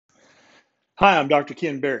Hi, I'm Dr.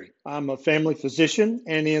 Ken Berry. I'm a family physician,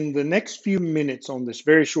 and in the next few minutes on this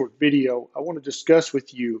very short video, I want to discuss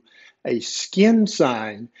with you a skin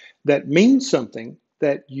sign that means something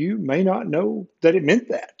that you may not know that it meant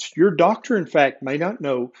that. Your doctor, in fact, may not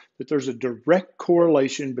know that there's a direct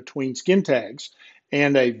correlation between skin tags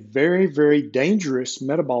and a very, very dangerous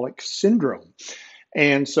metabolic syndrome.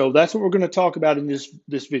 And so that's what we're going to talk about in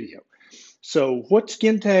this video. So what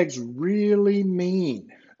skin tags really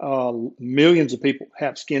mean? Millions of people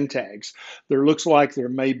have skin tags. There looks like there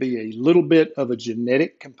may be a little bit of a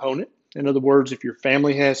genetic component. In other words, if your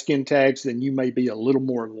family has skin tags, then you may be a little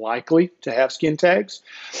more likely to have skin tags.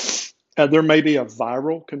 There may be a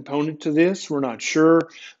viral component to this. We're not sure.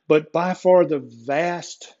 But by far the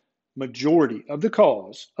vast majority of the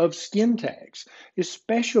cause of skin tags,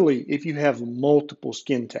 especially if you have multiple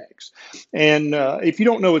skin tags. And if you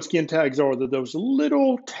don't know what skin tags are, they're those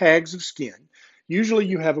little tags of skin. Usually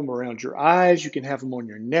you have them around your eyes. You can have them on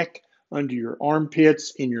your neck, under your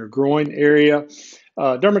armpits, in your groin area.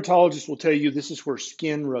 Dermatologists will tell you this is where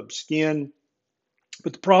skin rubs skin.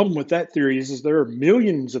 But the problem with that theory is there are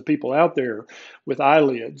millions of people out there with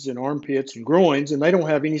eyelids and armpits and groins, and they don't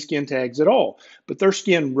have any skin tags at all. But their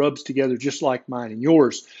skin rubs together just like mine and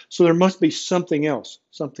yours. So there must be something else,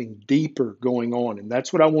 something deeper going on. And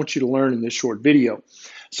that's what I want you to learn in this short video.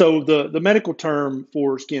 So the medical term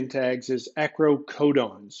for skin tags is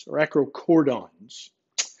acrocodons or acrocordons.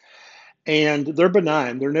 And they're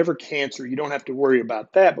benign. They're never cancer. You don't have to worry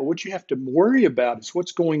about that. But what you have to worry about is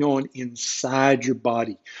what's going on inside your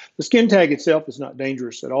body. The skin tag itself is not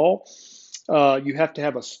dangerous at all. You have to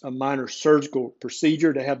have a minor surgical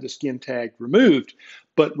procedure to have the skin tag removed.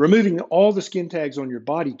 But removing all the skin tags on your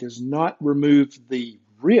body does not remove the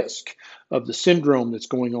risk of the syndrome that's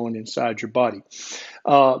going on inside your body.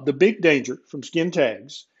 The big danger from skin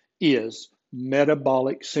tags is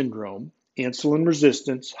metabolic syndrome, insulin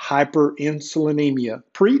resistance, hyperinsulinemia,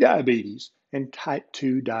 prediabetes, and type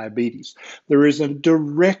 2 diabetes. There is a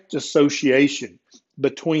direct association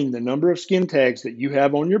between the number of skin tags that you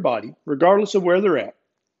have on your body, regardless of where they're at,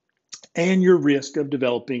 and your risk of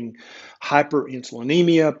developing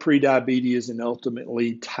hyperinsulinemia, prediabetes, and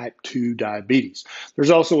ultimately type 2 diabetes. There's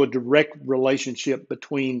also a direct relationship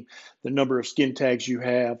between the number of skin tags you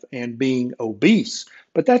have and being obese.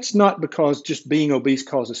 But that's not because just being obese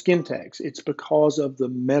causes skin tags. It's because of the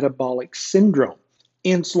metabolic syndrome,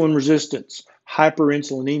 insulin resistance,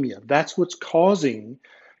 hyperinsulinemia. That's what's causing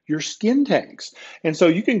your skin tags. And so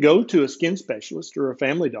you can go to a skin specialist or a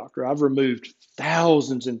family doctor. I've removed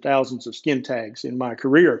thousands and thousands of skin tags in my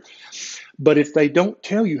career. But if they don't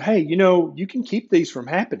tell you, hey, you can keep these from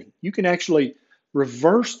happening. You can actually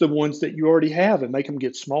reverse the ones that you already have and make them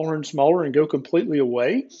get smaller and smaller and go completely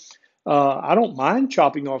away. I don't mind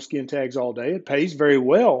chopping off skin tags all day. It pays very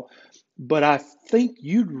well. But I think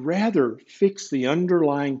you'd rather fix the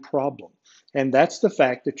underlying problem. And that's the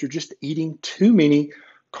fact that you're just eating too many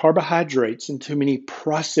carbohydrates and too many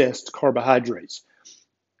processed carbohydrates.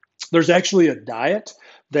 There's actually a diet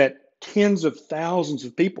that tens of thousands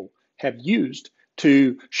of people have used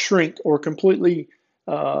to shrink or completely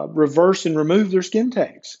reverse and remove their skin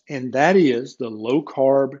tags. And that is the low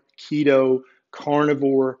carb, keto,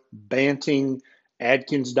 carnivore, Banting,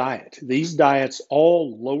 Atkins diet. These diets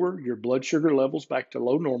all lower your blood sugar levels back to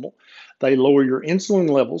low normal. They lower your insulin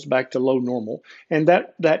levels back to low normal. And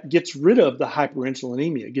that gets rid of the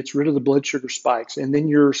hyperinsulinemia, it gets rid of the blood sugar spikes. And then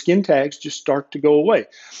your skin tags just start to go away.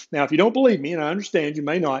 Now, if you don't believe me, and I understand you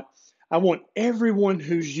may not, I want everyone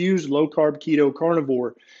who's used low carb, keto,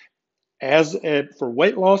 carnivore for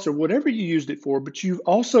weight loss or whatever you used it for, but you've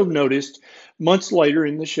also noticed months later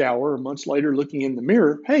in the shower or months later looking in the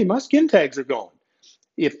mirror, hey, my skin tags are gone.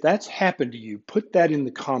 If that's happened to you, put that in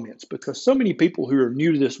the comments, because so many people who are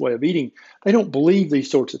new to this way of eating, they don't believe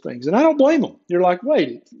these sorts of things. And I don't blame them. You're like,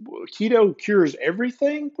 wait, keto cures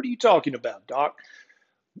everything? What are you talking about, doc?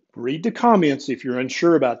 Read the comments if you're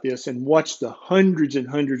unsure about this and watch the hundreds and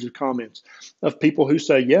hundreds of comments of people who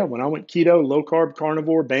say, yeah, when I went keto, low carb,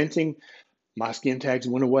 carnivore, Banting, my skin tags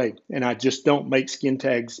went away and I just don't make skin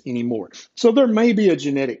tags anymore. So there may be a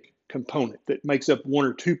genetic component that makes up 1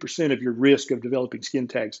 or 2% of your risk of developing skin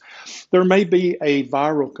tags. There may be a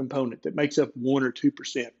viral component that makes up 1 or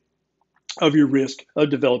 2% of your risk of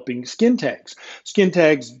developing skin tags. Skin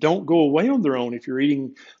tags don't go away on their own if you're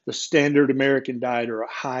eating the standard American diet or a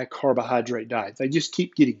high carbohydrate diet. They just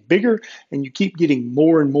keep getting bigger and you keep getting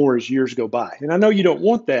more and more as years go by. And I know you don't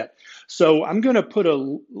want that. So I'm going to put a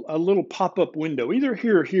little pop-up window, either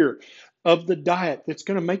here or here, of the diet that's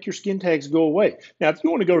going to make your skin tags go away. Now, if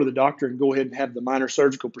you want to go to the doctor and go ahead and have the minor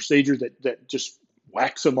surgical procedure that just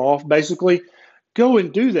whacks them off, basically, go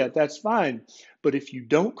and do that. That's fine. But if you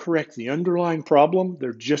don't correct the underlying problem,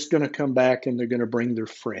 they're just going to come back and they're going to bring their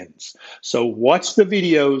friends. So watch the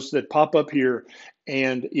videos that pop up here.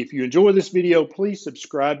 And if you enjoy this video, please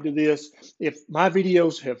subscribe to this. If my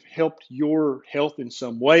videos have helped your health in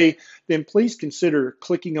some way, then please consider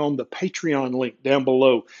clicking on the Patreon link down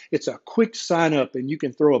below. It's a quick sign up and you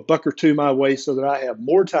can throw a buck or two my way so that I have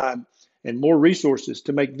more time and more resources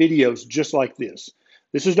to make videos just like this.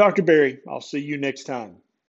 This is Dr. Barry. I'll see you next time.